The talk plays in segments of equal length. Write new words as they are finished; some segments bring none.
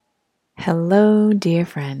Hello, dear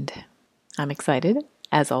friend. I'm excited,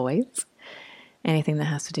 as always. Anything that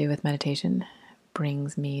has to do with meditation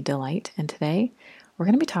brings me delight. And today we're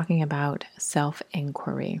going to be talking about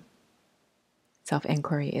self-inquiry.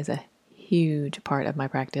 Self-inquiry is a huge part of my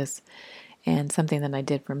practice and something that I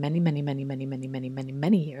did for many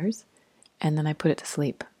years. And then I put it to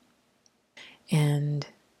sleep. And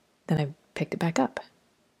then I picked it back up.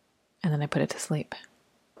 And then I put it to sleep.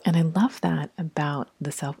 And I love that about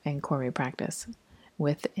the self-inquiry practice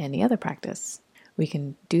with any other practice. We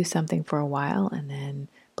can do something for a while and then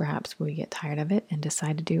perhaps we get tired of it and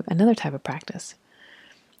decide to do another type of practice.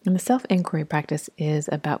 And the self-inquiry practice is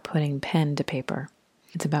about putting pen to paper.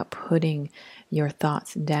 It's about putting your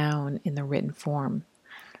thoughts down in the written form.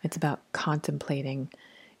 It's about contemplating.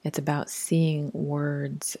 It's about seeing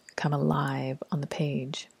words come alive on the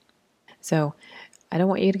page. So I don't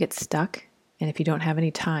want you to get stuck. And if you don't have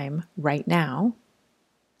any time right now,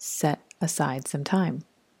 set aside some time,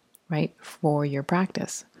 right, for your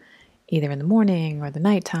practice, either in the morning or the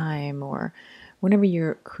nighttime or whenever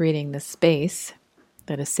you're creating the space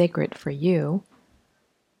that is sacred for you.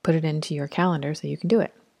 Put it into your calendar so you can do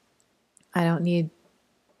it. I don't need,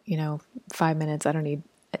 5 minutes. I don't need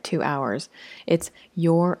 2 hours. It's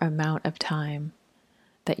your amount of time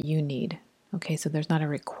that you need. Okay, so there's not a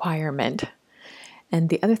requirement. And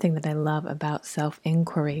the other thing that I love about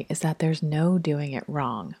self-inquiry is that there's no doing it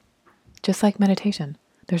wrong. Just like meditation,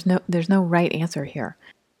 there's no right answer here.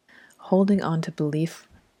 Holding on to belief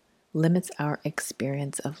limits our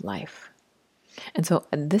experience of life. And so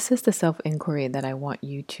this is the self-inquiry that I want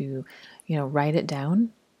you to, write it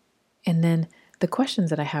down. And then the questions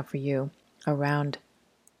that I have for you are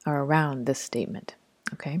around this statement.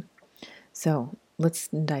 Okay? So let's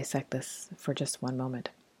dissect this for just one moment.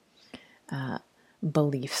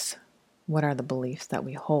 Beliefs. What are the beliefs that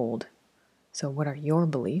we hold? So what are your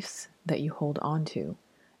beliefs that you hold on to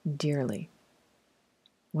dearly?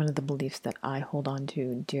 One of the beliefs that I hold on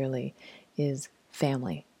to dearly is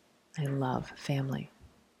family. I love family.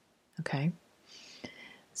 Okay?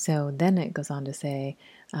 So then it goes on to say,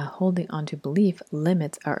 holding on to belief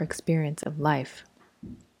limits our experience of life.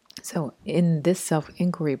 So in this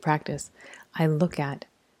self-inquiry practice, I look at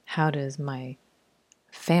how does my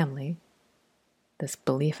family, this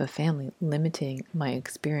belief of family, limiting my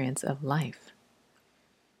experience of life.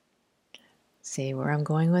 See where I'm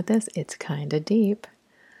going with this? It's kind of deep.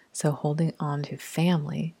 So holding on to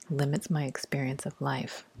family limits my experience of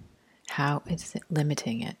life. How is it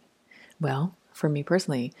limiting it? Well, for me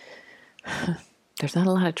personally, there's not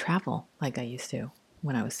a lot of travel like I used to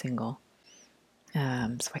when I was single.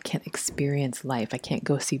 So I can't experience life. I can't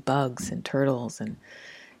go see bugs and turtles and,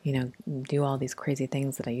 do all these crazy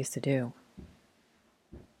things that I used to do.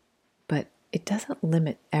 But it doesn't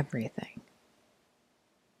limit everything,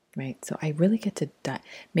 right? So I really get to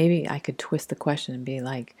maybe I could twist the question and be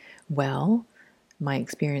like, well, my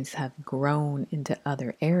experiences have grown into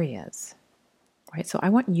other areas, right? So I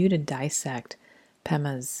want you to dissect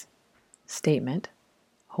Pema's statement,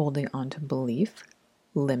 holding on to belief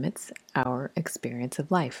limits our experience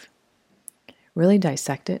of life. Really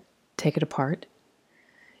dissect it, take it apart.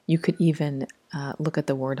 You could even look at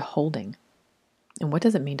the word holding. And what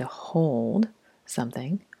does it mean to hold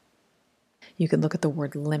something? You could look at the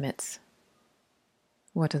word limits.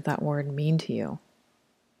 What does that word mean to you?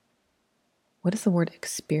 What does the word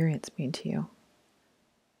experience mean to you?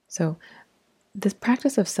 So this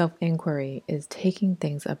practice of self-inquiry is taking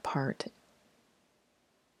things apart,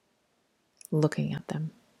 looking at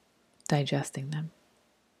them, digesting them,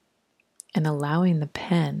 and allowing the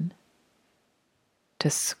pen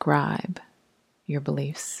to scribe your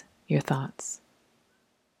beliefs, your thoughts,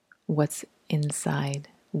 what's inside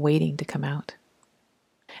waiting to come out.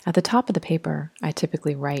 At the top of the paper, I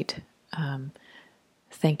typically write,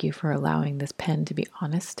 thank you for allowing this pen to be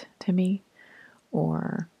honest to me,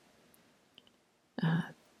 or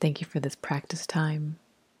thank you for this practice time.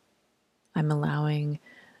 I'm allowing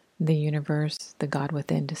the universe, the God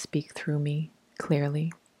within, to speak through me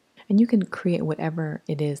clearly. And you can create whatever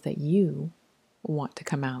it is that you want to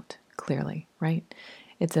come out clearly, right?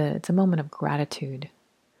 It's a moment of gratitude.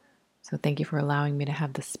 So thank you for allowing me to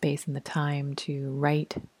have the space and the time to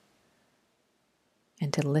write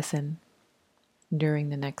and to listen during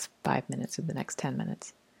the next 5 minutes or the next 10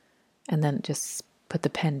 minutes. And then just put the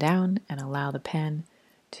pen down and allow the pen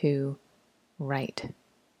to write.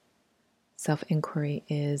 Self-inquiry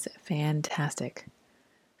is fantastic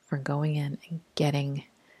for going in and getting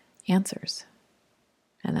answers.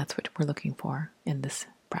 And that's what we're looking for in this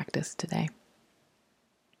practice today.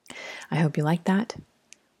 I hope you like that.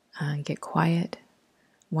 Get quiet.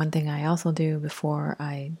 One thing I also do before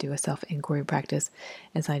I do a self-inquiry practice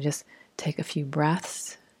is I just take a few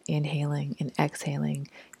breaths, inhaling and exhaling,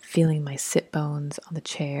 feeling my sit bones on the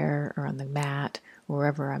chair or on the mat,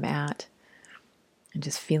 wherever I'm at, and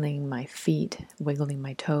just feeling my feet, wiggling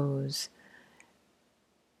my toes,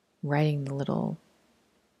 writing the little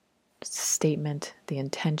statement, the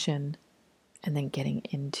intention, and then getting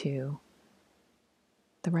into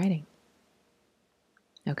the writing.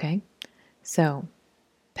 Okay? So,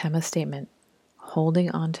 Pema's statement, holding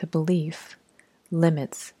on to belief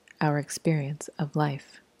limits our experience of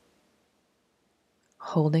life.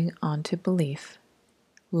 Holding on to belief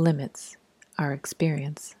limits our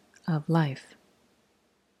experience of life.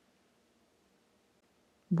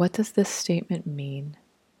 What does this statement mean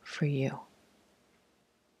for you?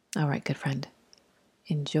 All right, good friend,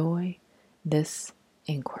 enjoy this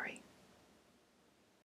inquiry.